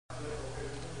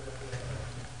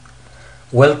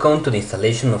Welcome to the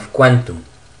installation of Quantum.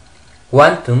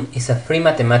 Quantum is a free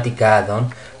Mathematica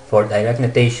add-on for Dirac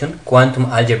notation, quantum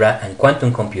algebra, and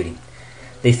quantum computing.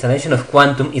 The installation of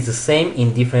Quantum is the same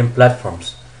in different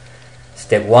platforms.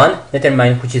 Step 1.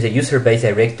 Determine which is the user base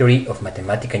directory of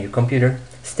Mathematica on your computer.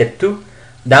 Step 2.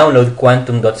 Download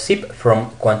quantum.zip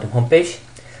from Quantum homepage.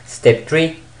 Step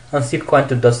 3. Unzip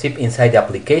quantum.zip inside the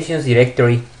applications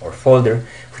directory or folder,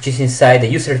 which is inside the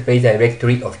user base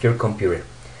directory of your computer.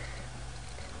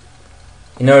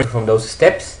 In order from those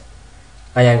steps,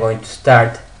 I am going to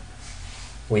start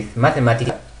with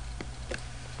Mathematica.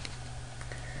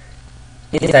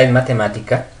 Inside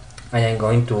Mathematica, I am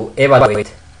going to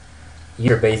evaluate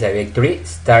user base directory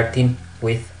starting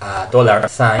with a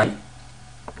 $sign.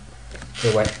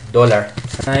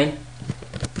 $sign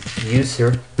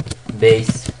user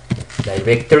base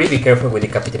directory. Be careful with the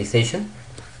capitalization.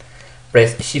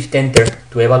 Press Shift Enter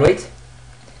to evaluate,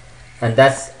 and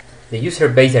that's the user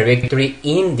base directory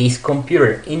in this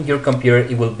computer. In your computer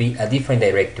it will be a different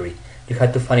directory. You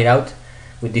have to find it out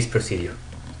with this procedure.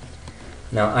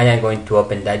 Now I am going to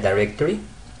open that directory.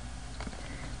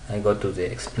 I go to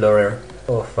the Explorer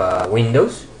of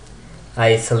Windows.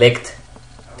 I select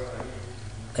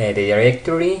the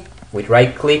directory. With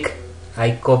right click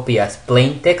I copy as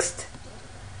plain text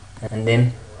and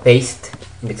then paste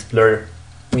in the Explorer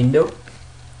window.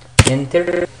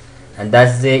 Enter. And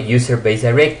that's the user base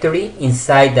directory.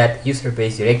 Inside that user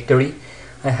base directory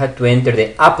I had to enter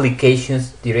the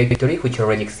applications directory, which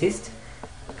already exists.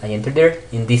 I enter there.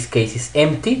 In this case it's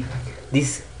empty.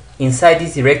 Inside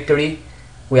this directory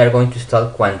we are going to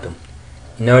install Quantum.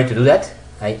 In order to do that,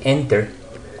 I enter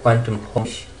Quantum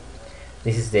homepage.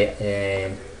 This is the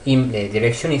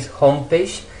direction is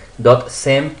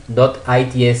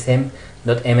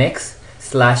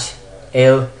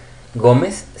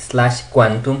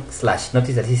homepage.sem.itsm.mx/l-gomez/quantum/.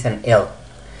 Notice that this is an L.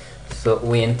 So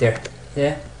we enter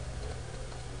there.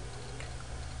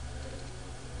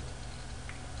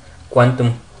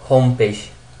 Quantum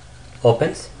homepage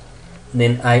opens.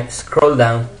 Then I scroll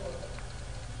down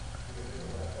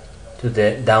to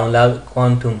the download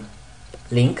Quantum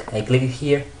link. I click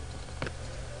here.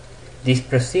 This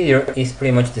procedure is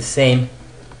pretty much the same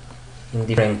in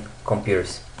different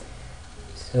computers.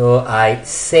 So I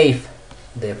save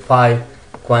the file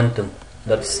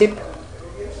quantum.zip.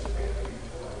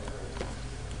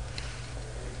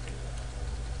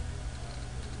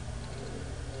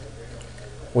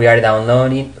 We are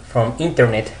downloading from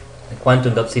internet the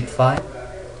quantum.zip file.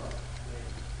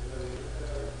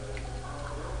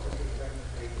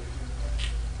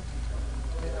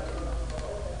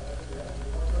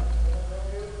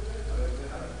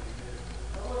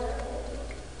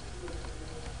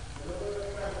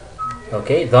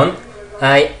 Okay, done.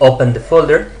 I open the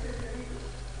folder,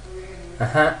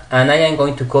 and I am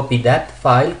going to copy that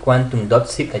file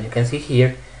quantum.zip that you can see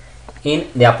here in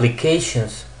the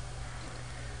applications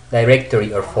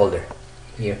directory or folder.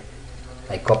 Here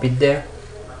I copied there.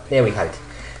 There we have it.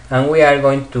 And we are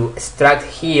going to extract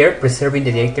here, preserving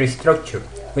the directory structure.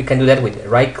 We can do that with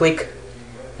right click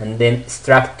and then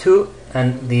extract to,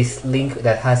 and this link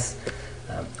that has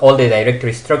all the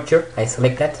directory structure, I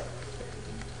select that.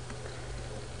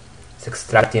 It's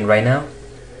extracting right now.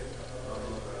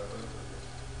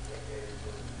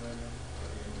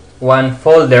 One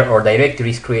folder or directory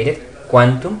is created,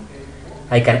 Quantum.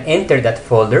 I can enter that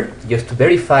folder just to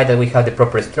verify that we have the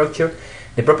proper structure.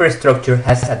 The proper structure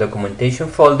has a documentation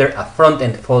folder, a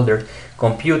front-end folder,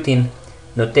 computing,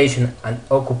 notation and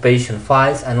occupation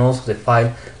files, and also the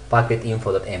file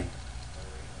packetinfo.m.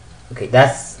 Okay,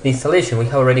 that's the installation. We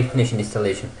have already finished the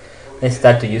installation. Let's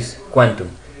start to use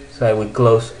Quantum. So I will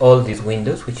close all these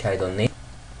windows which I don't need.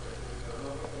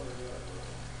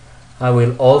 I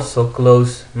will also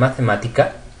close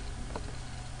Mathematica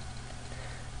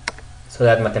so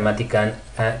that Mathematica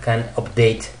can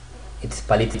update its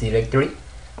palette directory.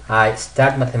 I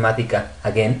start Mathematica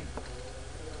again.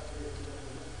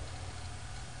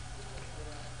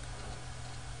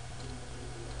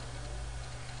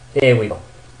 There we go.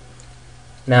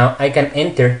 Now I can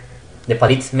enter the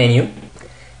palettes menu.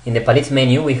 In the palettes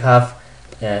menu we have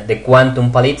the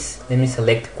Quantum palettes. Let me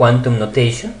select Quantum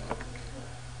notation.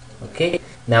 Okay,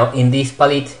 now in this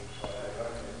palette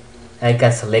I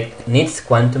can select needs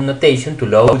Quantum notation to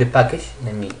load the package.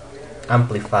 Let me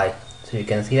amplify so you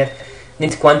can see that.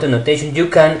 Needs Quantum notation. You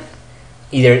can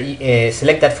either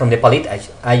select that from the palette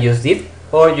I just did,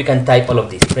 or you can type all of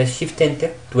this. Press Shift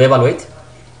Enter to evaluate,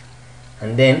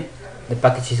 and then the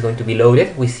package is going to be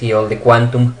loaded. We see all the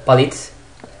Quantum palettes.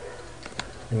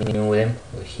 Let me move them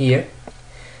here,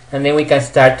 and then we can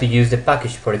start to use the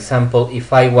package. For example,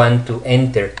 if I want to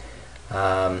enter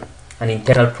an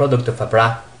internal product of a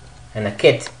bra and a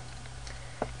ket.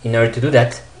 In order to do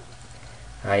that,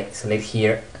 I select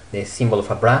here the symbol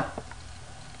of a bra,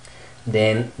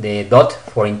 then the dot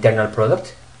for internal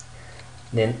product,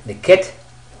 then the ket.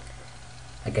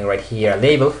 I can write here a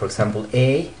label, for example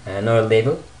A, and another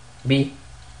label B.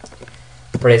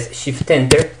 Press Shift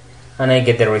Enter, and I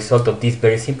get the result of this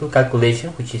very simple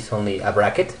calculation, which is only a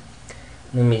bracket.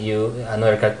 Let me do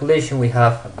another calculation. We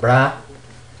have a bra,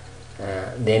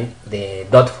 then the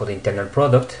dot for the internal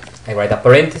product. I write a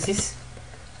parenthesis,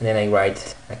 and then I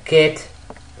write a ket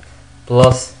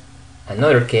plus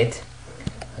another ket,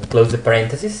 and close the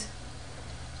parenthesis.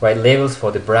 Write labels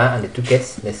for the bra and the two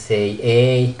kets. Let's say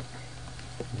A,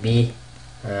 B,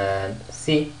 and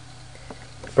C.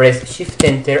 Press Shift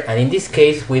Enter, and in this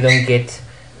case we don't get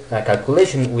a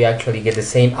calculation, we actually get the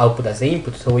same output as the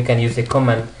input, so we can use the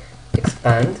command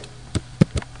expand,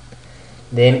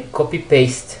 then copy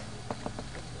paste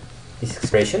this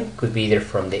expression, could be either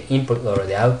from the input or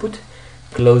the output,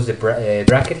 close the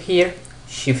bracket here,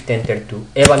 Shift Enter to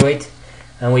evaluate,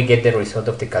 and we get the result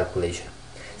of the calculation.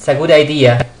 It's a good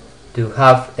idea to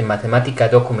have a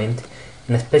Mathematica document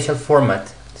in a special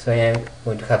format, so I am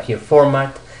going to have here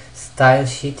format, style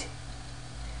sheet,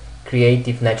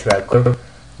 creative natural color.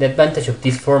 The advantage of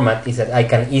this format is that I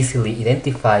can easily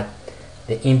identify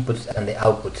the inputs and the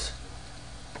outputs.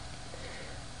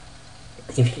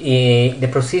 If the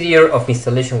procedure of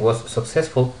installation was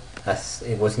successful, as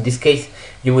it was in this case,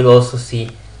 you will also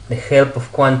see the help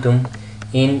of Quantum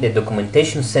in the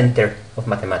documentation center of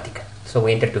Mathematica. So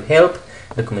we enter to help,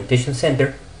 documentation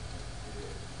center.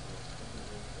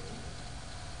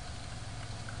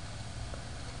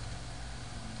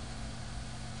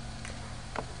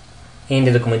 In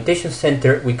the documentation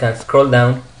center, we can scroll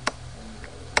down,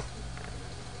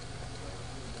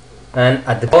 and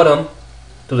at the bottom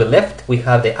to the left we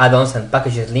have the add-ons and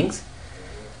packages links.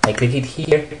 I click it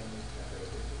here,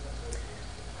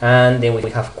 and then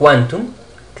we have Quantum.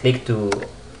 Click to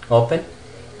open,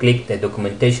 click the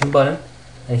documentation button,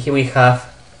 and here we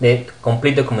have the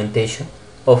complete documentation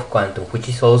of Quantum, which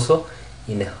is also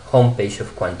in the home page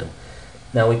of Quantum.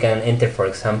 Now we can enter, for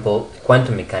example,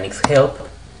 quantum mechanics help.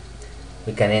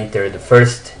 We can enter the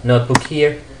first notebook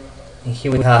here, and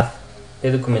here we have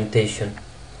the documentation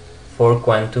for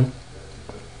Quantum,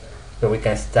 where we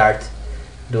can start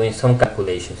doing some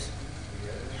calculations.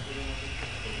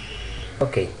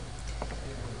 Okay.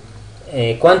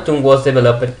 Quantum was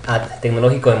developed at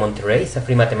Tecnológico de Monterrey. It's a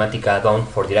free Mathematica add-on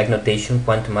for Dirac notation,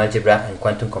 quantum algebra, and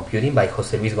quantum computing by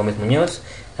José Luis Gómez Muñoz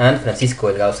and Francisco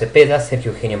Delgado Cepeda,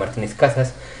 Sergio Eugenio Martínez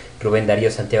Casas, Rubén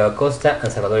Darío Santiago Acosta,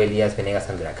 and Salvador Elías Venegas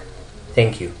Andraca.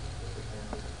 Thank you.